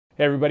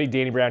Hey everybody,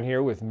 Danny Brown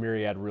here with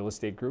Myriad Real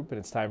Estate Group, and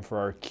it's time for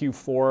our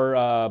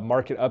Q4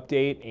 market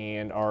update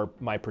and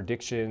my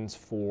predictions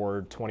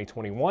for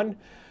 2021.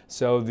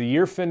 So the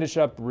year finished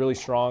up really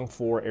strong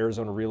for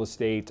Arizona real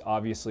estate.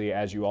 Obviously,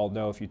 as you all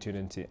know, if you tune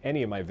into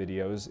any of my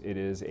videos, it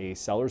is a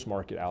seller's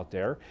market out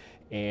there,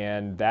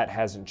 and that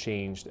hasn't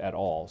changed at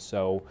all.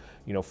 So,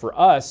 for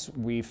us,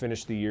 we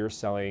finished the year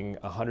selling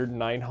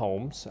 109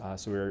 homes.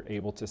 So we were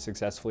able to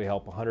successfully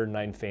help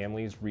 109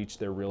 families reach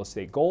their real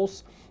estate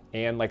goals.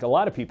 And like a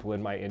lot of people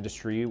in my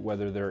industry,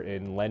 whether they're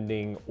in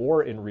lending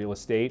or in real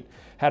estate,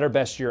 had our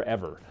best year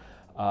ever.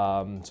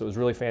 So it was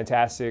really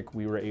fantastic.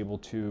 We were able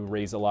to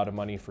raise a lot of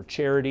money for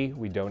charity.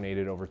 We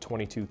donated over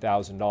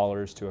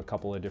 $22,000 to a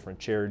couple of different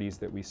charities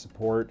that we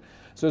support.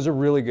 So it was a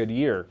really good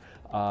year.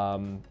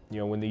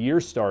 When the year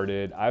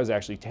started, I was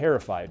actually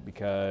terrified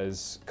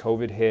because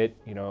COVID hit,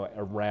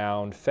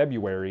 around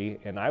February,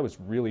 and I was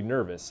really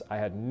nervous. I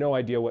had no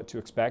idea what to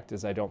expect,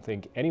 as I don't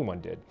think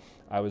anyone did.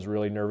 I was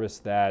really nervous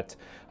that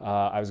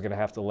I was going to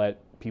have to let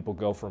people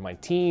go from my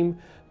team,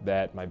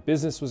 that my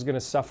business was going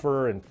to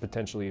suffer and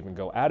potentially even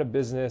go out of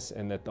business,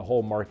 and that the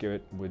whole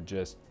market would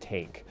just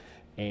tank.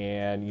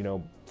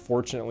 And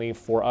fortunately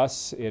for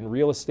us in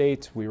real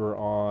estate, we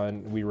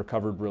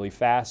recovered really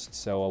fast.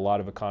 So a lot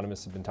of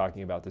economists have been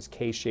talking about this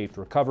K-shaped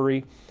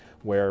recovery,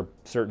 where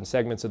certain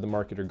segments of the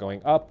market are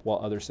going up while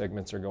other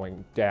segments are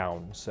going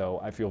down. So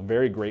I feel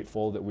very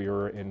grateful that we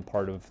were in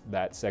part of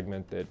that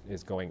segment that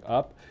is going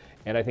up,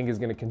 and I think is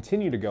going to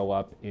continue to go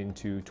up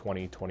into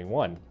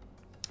 2021.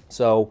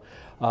 So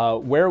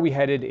where are we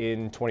headed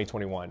in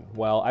 2021?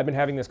 Well, I've been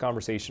having this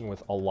conversation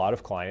with a lot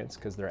of clients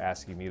because they're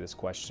asking me this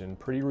question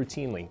pretty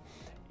routinely.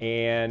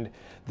 And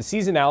the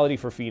seasonality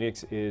for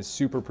Phoenix is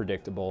super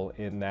predictable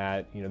in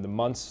that, the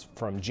months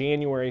from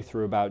January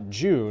through about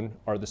June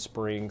are the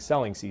spring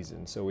selling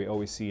season. So we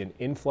always see an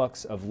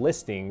influx of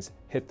listings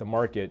hit the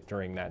market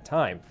during that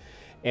time.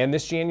 And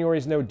this January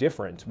is no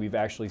different. We've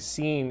actually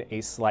seen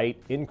a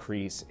slight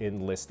increase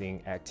in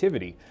listing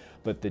activity,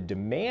 but the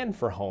demand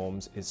for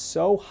homes is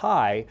so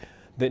high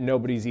that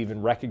nobody's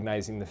even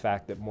recognizing the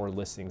fact that more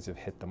listings have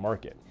hit the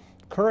market.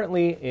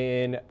 Currently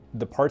in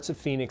the parts of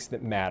Phoenix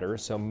that matter,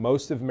 so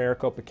most of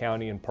Maricopa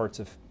County and parts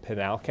of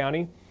Pinal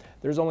County,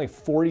 there's only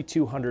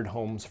 4,200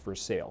 homes for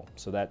sale.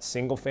 So that's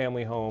single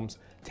family homes,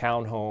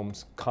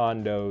 townhomes,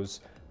 condos,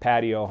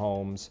 patio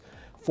homes,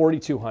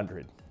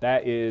 4,200.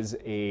 That is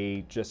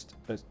just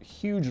a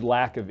huge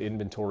lack of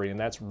inventory, and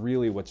that's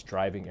really what's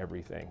driving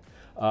everything.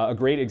 A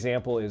great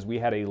example is we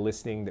had a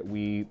listing that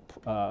we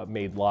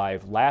made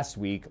live last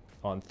week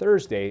on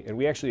Thursday, and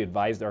we actually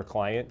advised our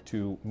client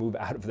to move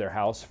out of their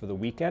house for the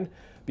weekend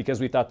because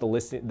we thought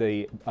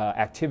the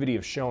activity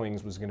of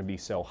showings was going to be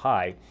so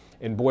high.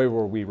 And boy,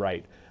 were we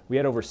right. We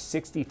had over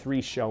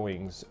 63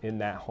 showings in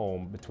that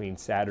home between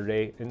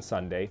Saturday and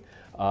Sunday.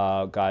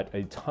 Got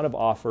a ton of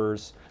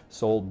offers,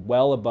 sold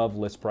well above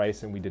list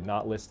price, and we did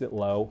not list it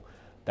low.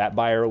 That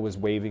buyer was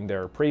waiving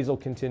their appraisal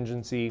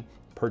contingency,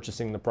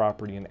 purchasing the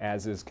property in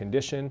as-is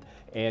condition,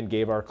 and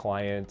gave our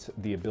client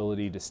the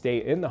ability to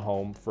stay in the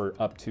home for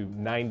up to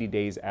 90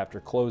 days after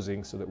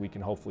closing so that we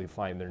can hopefully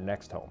find their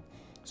next home.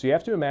 So you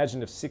have to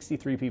imagine if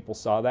 63 people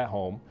saw that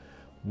home,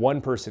 one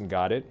person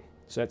got it.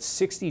 So that's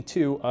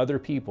 62 other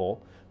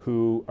people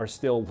who are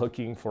still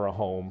looking for a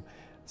home.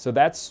 So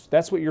that's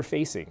what you're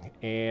facing.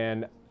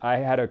 And I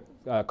had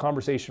a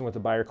conversation with a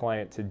buyer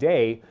client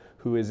today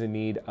who is in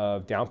need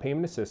of down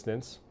payment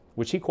assistance,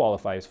 which he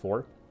qualifies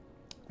for,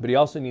 but he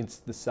also needs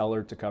the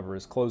seller to cover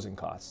his closing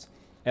costs.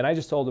 And I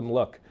just told him,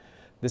 look,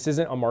 this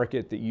isn't a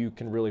market that you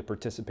can really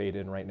participate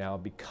in right now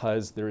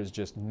because there is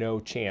just no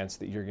chance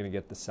that you're going to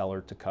get the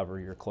seller to cover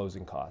your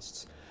closing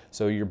costs.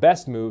 So your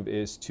best move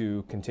is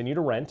to continue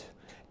to rent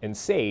and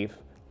save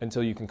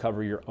until you can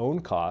cover your own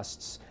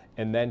costs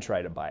and then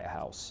try to buy a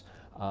house.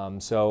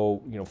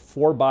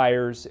 For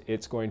buyers,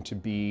 it's going to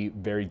be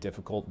very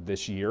difficult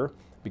this year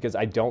because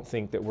I don't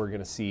think that we're going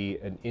to see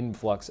an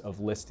influx of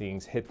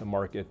listings hit the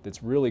market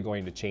that's really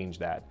going to change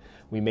that.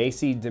 We may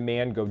see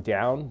demand go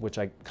down, which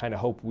I kind of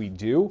hope we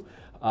do,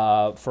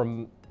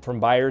 from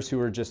buyers who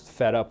are just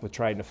fed up with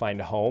trying to find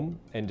a home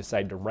and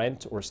decide to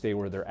rent or stay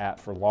where they're at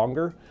for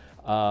longer.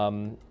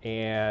 I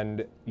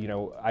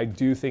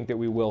do think that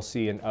we will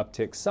see an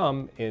uptick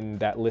some in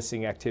that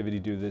listing activity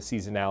due to the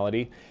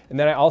seasonality. And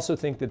then I also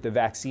think that the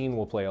vaccine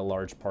will play a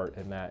large part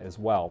in that as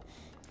well.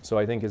 So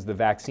I think as the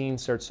vaccine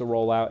starts to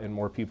roll out and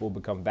more people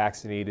become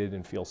vaccinated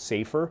and feel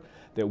safer,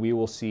 that we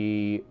will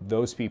see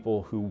those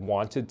people who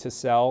wanted to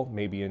sell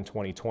maybe in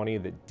 2020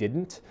 that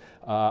didn't.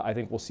 I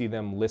think we'll see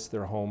them list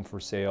their home for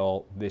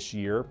sale this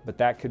year, but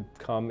that could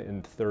come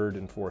in third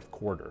and fourth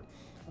quarter.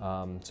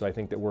 So I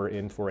think that we're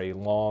in for a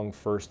long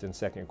first and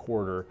second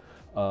quarter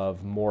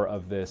of more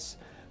of this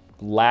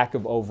lack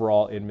of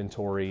overall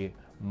inventory,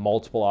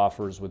 multiple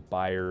offers with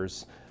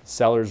buyers,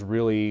 sellers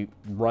really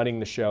running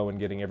the show and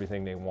getting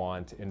everything they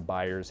want, and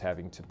buyers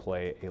having to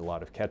play a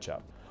lot of catch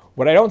up.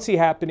 What I don't see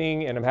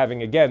happening, and I'm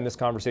having again this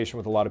conversation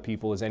with a lot of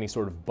people, is any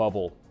sort of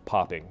bubble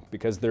popping,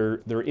 because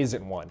there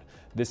isn't one.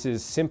 This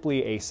is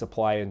simply a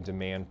supply and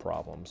demand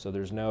problem. So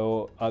there's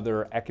no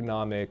other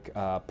economic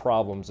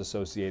problems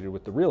associated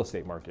with the real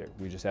estate market.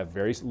 We just have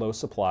very low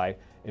supply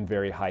and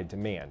very high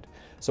demand.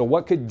 So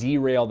what could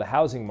derail the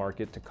housing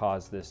market to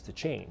cause this to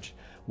change?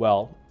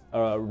 Well,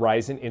 a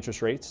rise in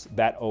interest rates,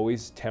 that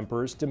always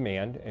tempers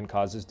demand and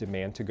causes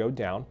demand to go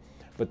down.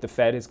 But the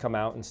Fed has come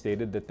out and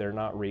stated that they're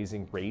not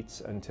raising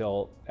rates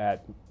until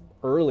at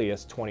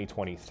earliest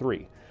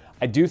 2023.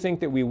 I do think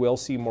that we will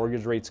see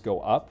mortgage rates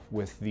go up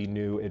with the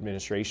new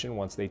administration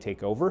once they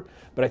take over,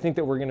 but I think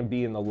that we're going to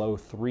be in the low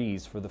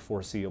threes for the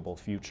foreseeable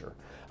future.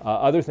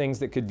 Other things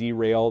that could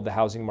derail the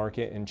housing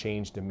market and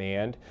change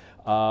demand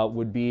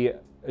would be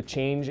a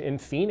change in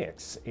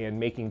Phoenix and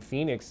making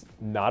Phoenix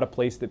not a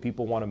place that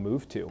people want to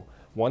move to.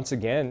 Once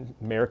again,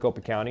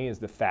 Maricopa County is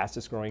the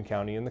fastest growing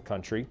county in the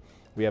country.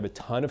 We have a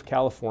ton of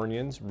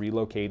Californians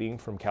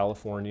relocating from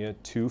California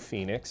to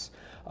Phoenix,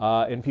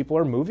 and people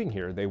are moving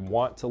here. They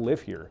want to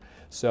live here.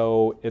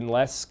 So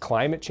unless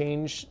climate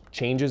change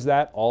changes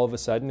that all of a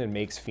sudden and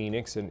makes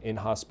Phoenix an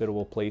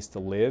inhospitable place to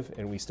live,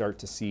 and we start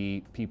to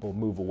see people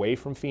move away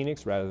from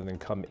Phoenix rather than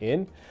come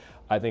in,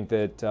 I think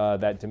that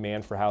that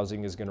demand for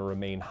housing is going to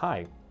remain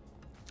high.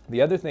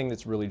 The other thing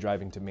that's really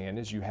driving demand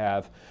is you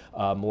have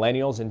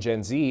millennials and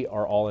Gen Z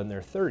are all in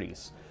their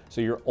 30s. So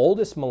your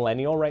oldest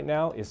millennial right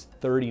now is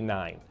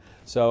 39.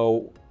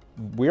 So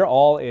we're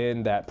all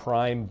in that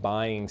prime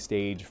buying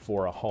stage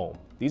for a home.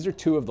 These are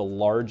two of the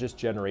largest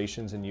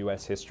generations in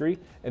US history,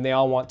 and they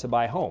all want to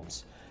buy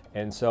homes.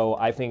 And so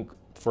I think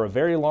for a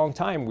very long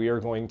time, we are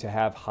going to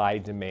have high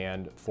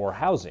demand for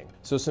housing.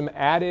 So some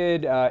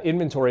added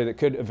inventory that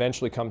could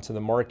eventually come to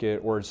the market,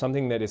 or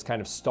something that is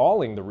kind of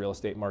stalling the real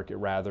estate market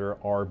rather,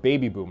 are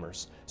baby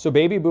boomers. So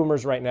baby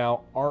boomers right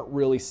now aren't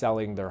really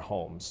selling their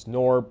homes,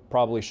 nor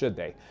probably should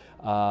they.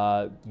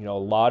 A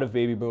lot of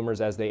baby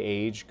boomers as they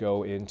age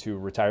go into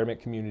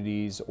retirement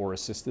communities or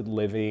assisted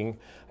living,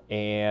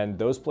 and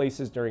those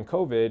places during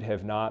COVID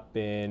have not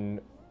been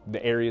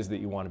the areas that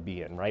you want to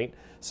be in, right?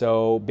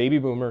 So baby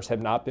boomers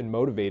have not been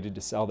motivated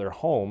to sell their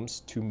homes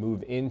to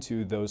move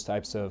into those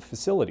types of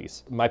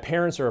facilities. My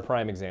parents are a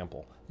prime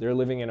example. They're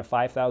living in a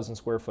 5,000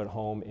 square foot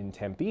home in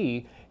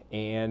Tempe,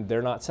 and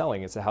they're not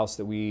selling. It's a house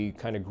that we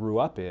kind of grew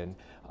up in,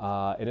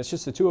 and it's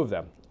just the two of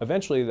them.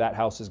 Eventually that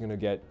house is going to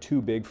get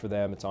too big for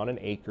them. It's on an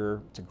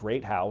acre. It's a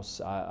great house.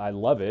 I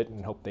love it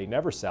and hope they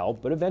never sell,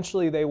 but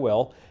eventually they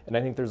will. And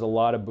I think there's a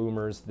lot of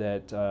boomers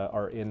that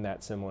are in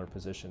that similar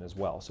position as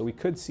well. So we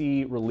could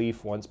see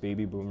relief once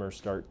baby boomers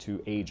start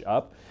to age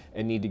up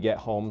and need to get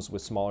homes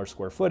with smaller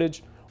square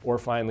footage, or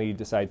finally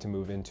decide to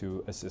move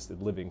into assisted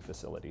living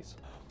facilities.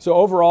 So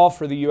overall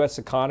for the US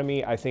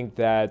economy, I think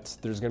that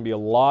there's going to be a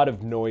lot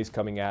of noise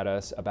coming at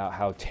us about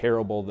how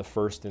terrible the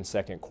first and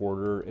second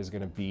quarter is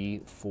going to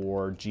be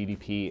for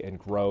GDP and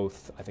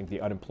growth. I think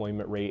the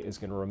unemployment rate is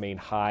going to remain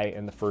high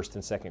in the first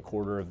and second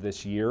quarter of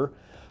this year.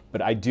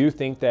 But I do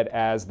think that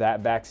as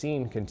that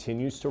vaccine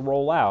continues to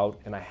roll out,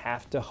 and I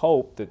have to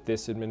hope that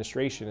this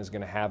administration is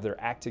going to have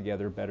their act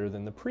together better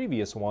than the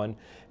previous one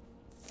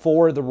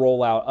for the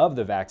rollout of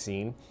the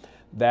vaccine,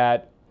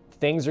 that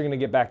things are going to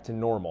get back to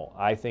normal.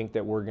 I think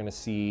that we're going to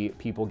see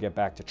people get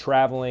back to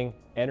traveling,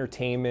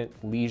 entertainment,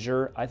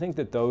 leisure. I think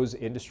that those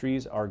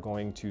industries are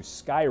going to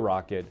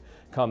skyrocket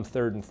come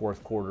third and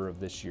fourth quarter of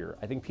this year.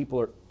 I think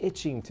people are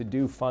itching to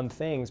do fun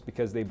things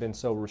because they've been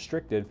so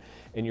restricted,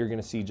 and you're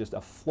going to see just a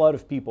flood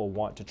of people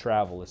want to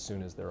travel as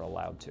soon as they're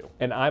allowed to.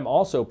 And I'm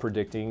also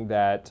predicting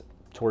that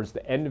towards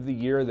the end of the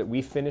year, that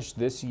we finish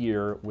this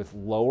year with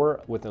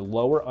a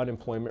lower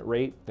unemployment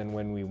rate than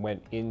when we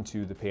went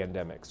into the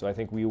pandemic. So I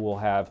think we will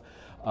have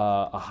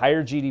a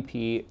higher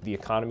GDP, the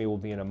economy will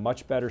be in a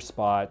much better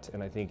spot,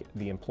 and I think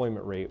the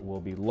employment rate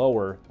will be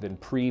lower than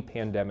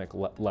pre-pandemic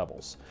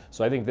levels.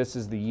 So I think this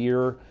is the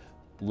year,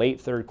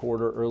 late third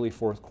quarter, early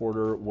fourth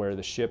quarter, where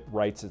the ship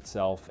rights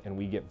itself and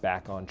we get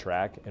back on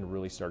track and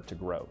really start to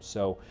grow.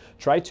 So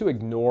try to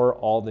ignore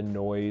all the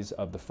noise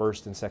of the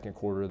first and second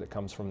quarter that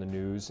comes from the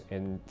news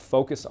and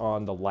focus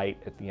on the light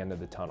at the end of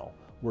the tunnel.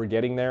 We're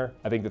getting there.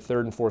 I think the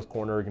third and fourth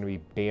quarter are going to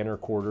be banner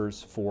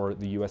quarters for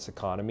the US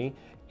economy,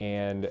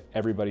 and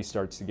everybody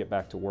starts to get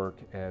back to work,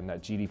 and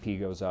that GDP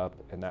goes up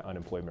and that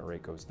unemployment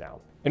rate goes down.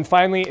 And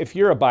finally, if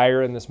you're a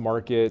buyer in this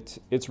market,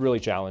 it's really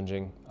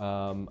challenging.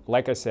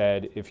 Like I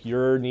said, if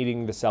you're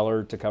needing the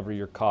seller to cover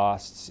your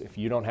costs, if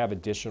you don't have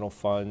additional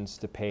funds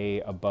to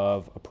pay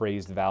above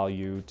appraised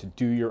value to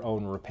do your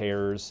own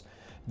repairs,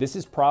 this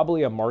is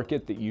probably a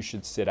market that you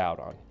should sit out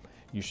on.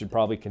 You should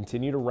probably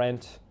continue to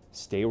rent,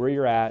 stay where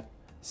you're at,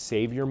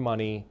 save your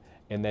money,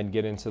 and then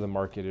get into the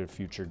market at a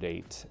future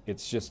date.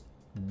 It's just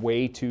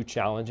way too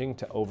challenging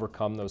to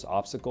overcome those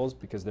obstacles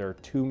because there are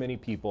too many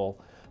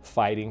people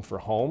fighting for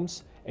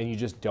homes, and you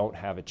just don't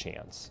have a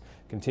chance.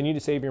 Continue to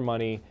save your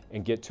money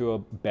and get to a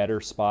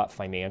better spot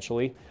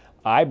financially.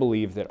 I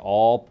believe that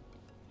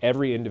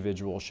every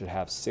individual should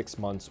have 6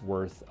 months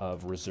worth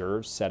of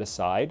reserves set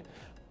aside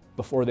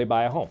before they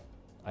buy a home.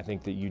 I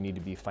think that you need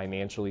to be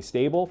financially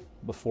stable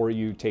before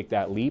you take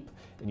that leap,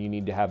 and you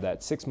need to have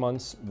that 6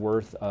 months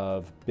worth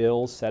of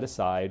bills set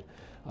aside,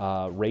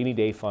 rainy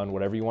day fund,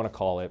 whatever you want to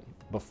call it,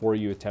 before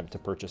you attempt to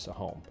purchase a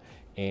home.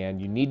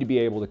 And you need to be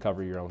able to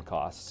cover your own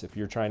costs. If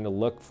you're trying to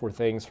look for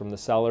things from the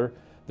seller,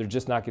 they're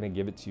just not going to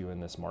give it to you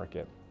in this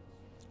market.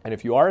 And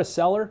if you are a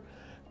seller,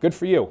 good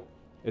for you.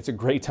 It's a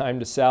great time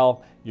to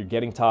sell. You're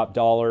getting top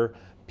dollar.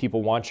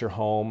 People want your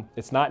home.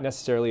 It's not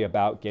necessarily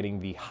about getting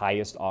the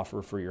highest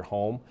offer for your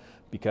home,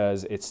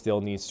 because it still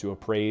needs to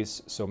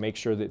appraise. So make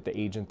sure that the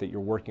agent that you're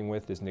working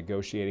with is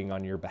negotiating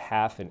on your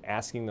behalf and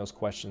asking those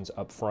questions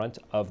up front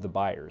of the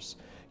buyers.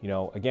 You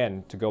know,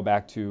 again, to go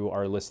back to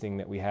our listing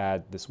that we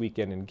had this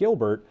weekend in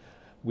Gilbert,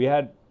 we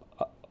had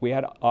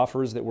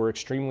offers that were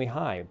extremely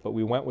high, but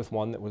we went with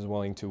one that was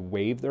willing to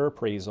waive their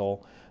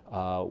appraisal,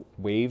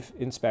 waive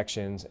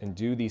inspections, and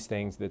do these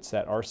things that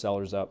set our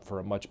sellers up for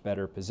a much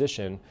better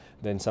position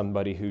than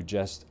somebody who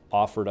just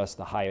offered us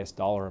the highest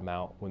dollar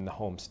amount when the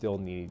home still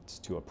needs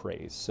to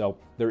appraise. So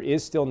there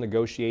is still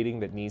negotiating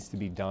that needs to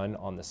be done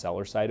on the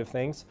seller side of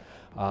things.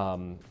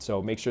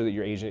 So make sure that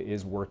your agent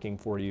is working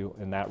for you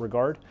in that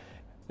regard.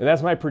 And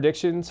that's my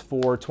predictions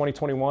for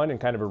 2021 and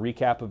kind of a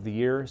recap of the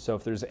year. So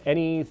if there's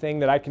anything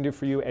that I can do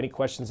for you, any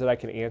questions that I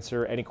can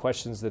answer, any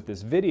questions that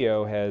this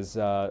video has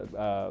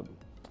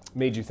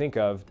made you think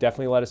of,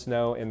 definitely let us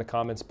know in the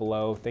comments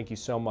below. Thank you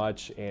so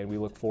much, and we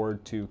look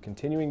forward to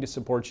continuing to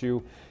support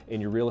you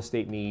in your real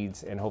estate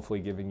needs and hopefully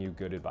giving you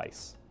good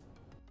advice.